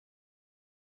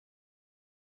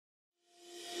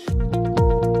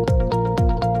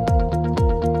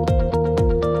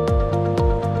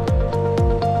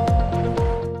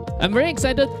I'm very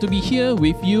excited to be here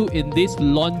with you in this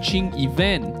launching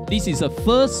event. This is the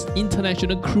first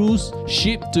international cruise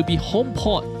ship to be home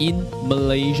port in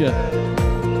Malaysia.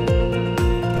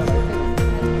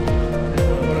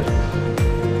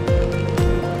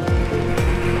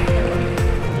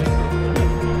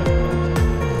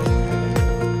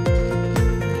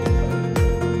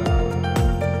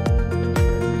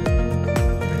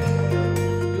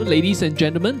 Ladies and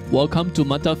gentlemen, welcome to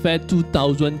Mata Fair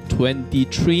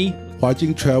 2023.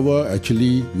 HwaJing Travel,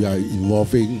 actually, we are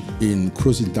involving in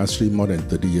cruise industry more than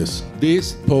 30 years.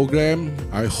 This program,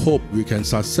 I hope we can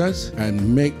success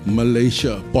and make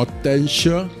Malaysia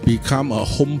potential become a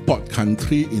home port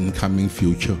country in coming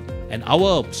future. And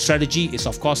our strategy is,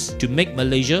 of course, to make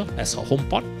Malaysia as a home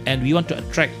port, and we want to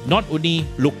attract not only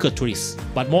local tourists,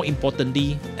 but more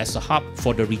importantly, as a hub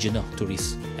for the regional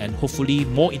tourists. And hopefully,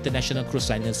 more international cruise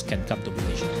liners can come to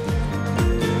Malaysia.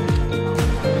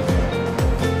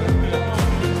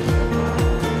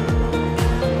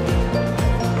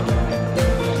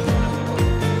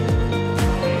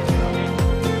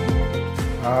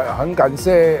 很感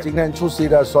谢今天出席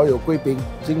的所有贵宾。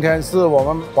今天是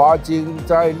我们HwaJing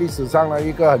在历史上的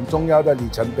一个很重要的里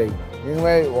程碑，因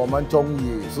为我们终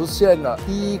于实现了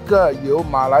第一个由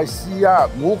马来西亚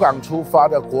母港出发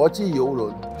的国际邮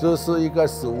轮，这是一个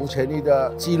史无前例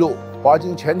的记录。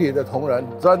HwaJing全体的同仁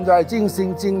正在尽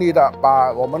心尽力的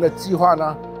把我们的计划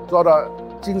呢做得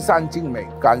尽善尽美，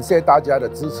感谢大家的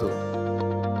支持。